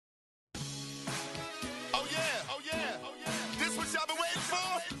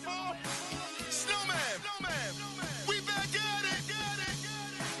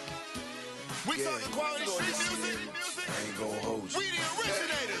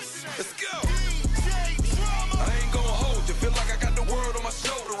Let's go. I ain't gonna hold you. Feel like I got the world on my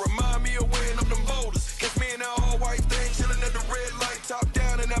shoulder. Remind me of weighing up them boulders. Catch me in that all-white thing, chilling at the red light, top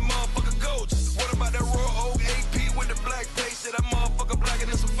down, and that motherfucker gorgeous. What about that raw old AP with the black face? Yeah, that motherfucker blacker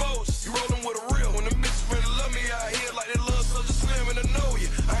than some folks. You rollin' with a real. When the bitches really love me out here like they love Soldier Slim, and I know you.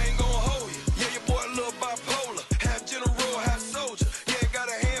 I ain't gonna hold you. Yeah, your boy a little bipolar. Half general, half soldier. Yeah,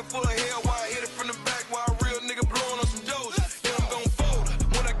 got a handful of hair while I hit it from the back while a real nigga blowing on some doja. Yeah, I'm gon' fold her.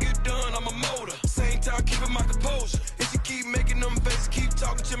 When I get done, I'm a motor. Same time, keeping my composure. If she keep making them faces, keep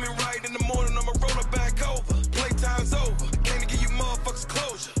talking to me right in the morning, I'ma roll her back over. Playtime's over. Came to give you motherfuckers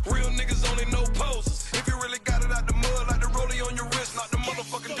closure. Real niggas only know posers. If you really got it out the mud, like the rollie on your wrist, knock the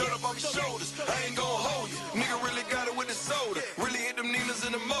motherfucking dirt up off your shoulders. I ain't gon' hold you. Nigga really got it with the soda. Really hit them needles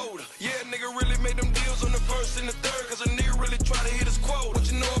in the motor. Yeah, nigga really made them deals on the first and the third, cause a nigga really try to hit his quota. What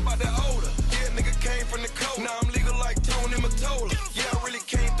you know about that odor? Yeah, nigga came from the coast. Now I'm legal like Tony Matola. Yeah, I really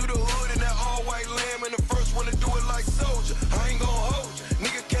came through the hood in that all-white lamb, and the first one to do it like Soldier. I ain't gon' hold you.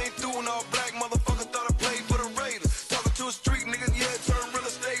 Nigga came through in all black, motherfucker thought I played for the Raiders. Talking to a street nigga, yeah, turn real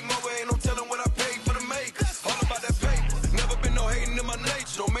estate mogul. Ain't no telling what I paid for the makers. All about that paper. Never been no hating in my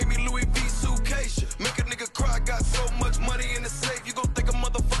nature. Don't make me Louis V suitcase. Make a nigga cry, got so much money in the safe. You gon' think a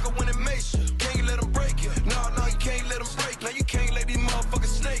motherfucker when it makes you. Can't let him break you. No, you can't let him break. Now you can't let these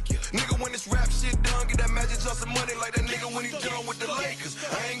motherfuckers snake you. Nigga, when this rap shit done, get that Magic Johnson money like that nigga when he done with the Lakers.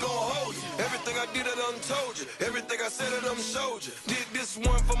 I ain't gon' hold you. Everything I did, I done told you. Everything I said, I done showed you. Did this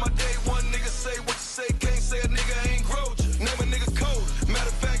one for my day one. Nigga say what you say, can't say a nigga ain't growed you. Name a nigga code.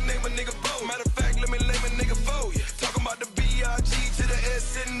 Matter of fact, name a nigga bold. Matter of fact, let me name a nigga for you. Talking about the B-I-G to the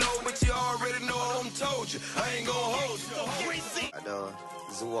S-N-O, but you already know I done told you. I ain't gon' hold you. I do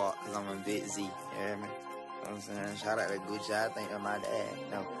Zoo-Walk, cause I'm a big Z, you hear me? You know what I'm saying? Shout out to Gucci, I think that's my dad.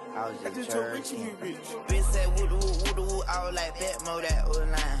 No, I was just churching. Bitch said woo-da-woo, I was like, bet mo that was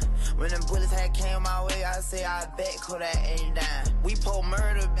line. When them bullets had came my way, I say I bet Kodak ain't dying. We pulled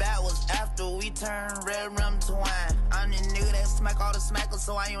murder backwards after we turned red rum to wine. I'm the nigga that smack all the smackers,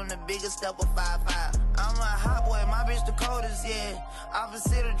 so I on the biggest step of 5'5". I'm a hot boy, my bitch the coldest, yeah.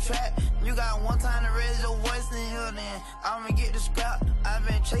 Opposite of trap, you got one time to raise your voice in here, then I'ma get the scrap. I've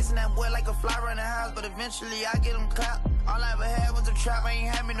been chasing that boy like a fly around the house, but eventually I get him clapped. All I ever had was a trap, I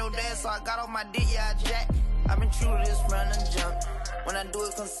ain't had me no dad, so I got off my dick, yeah, I jack. I've been true to this run and jump. When I do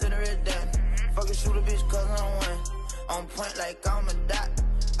it, consider it done. Fucking shoot a bitch cause I'm one. On point like I'm a dot.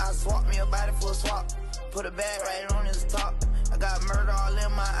 I swap me a body for a swap. Put a bag right on his top. I got murder all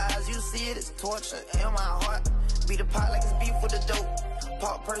in my eyes. You see it, it's torture in my heart. Beat the pot like it's beef with the dope.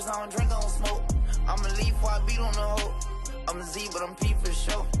 Pop purse, I don't drink, I don't smoke. I'ma leave before I beat on the hoe. I'm a Z, but I'm P for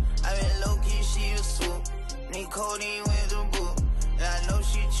sure. I been low-key, she a swoop. Need codeine with the boot. And I know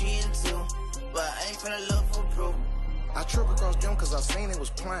she cheating too. But I ain't finna look for proof. I trip across them cause I seen it was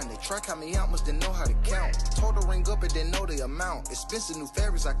planned. They try count me out, must didn't know how to count. Told her ring up and didn't know the amount. Expensive new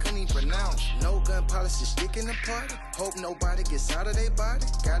fabrics I couldn't even pronounce. No gun policy sticking the party. Hope nobody gets out of their body.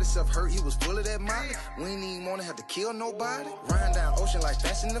 Got himself hurt, he was full of that molly. We ain't even wanna have to kill nobody. Run down ocean like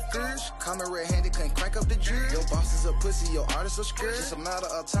Fast and the Furious. Coming red-handed, couldn't crank up the jury. Your boss is a pussy, your artist are scared. Just a matter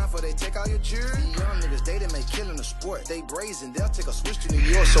of time for they take all your jewelry. The young niggas, they make killing a sport. They brazen, they'll take a switch to New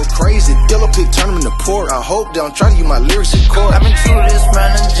York. So crazy, Dilla pick, turn them into port. I hope they don't try to use my lyrics in court. I've been true to this run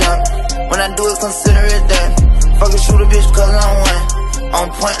and jump. When I do it, consider it done. Fucking shoot a bitch cause I'm one. On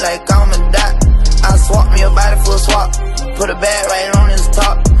point like I'm a dot. I swap me a body for a swap. Put a bag right on his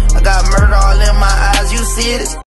top. I got murder all in my eyes, you see it.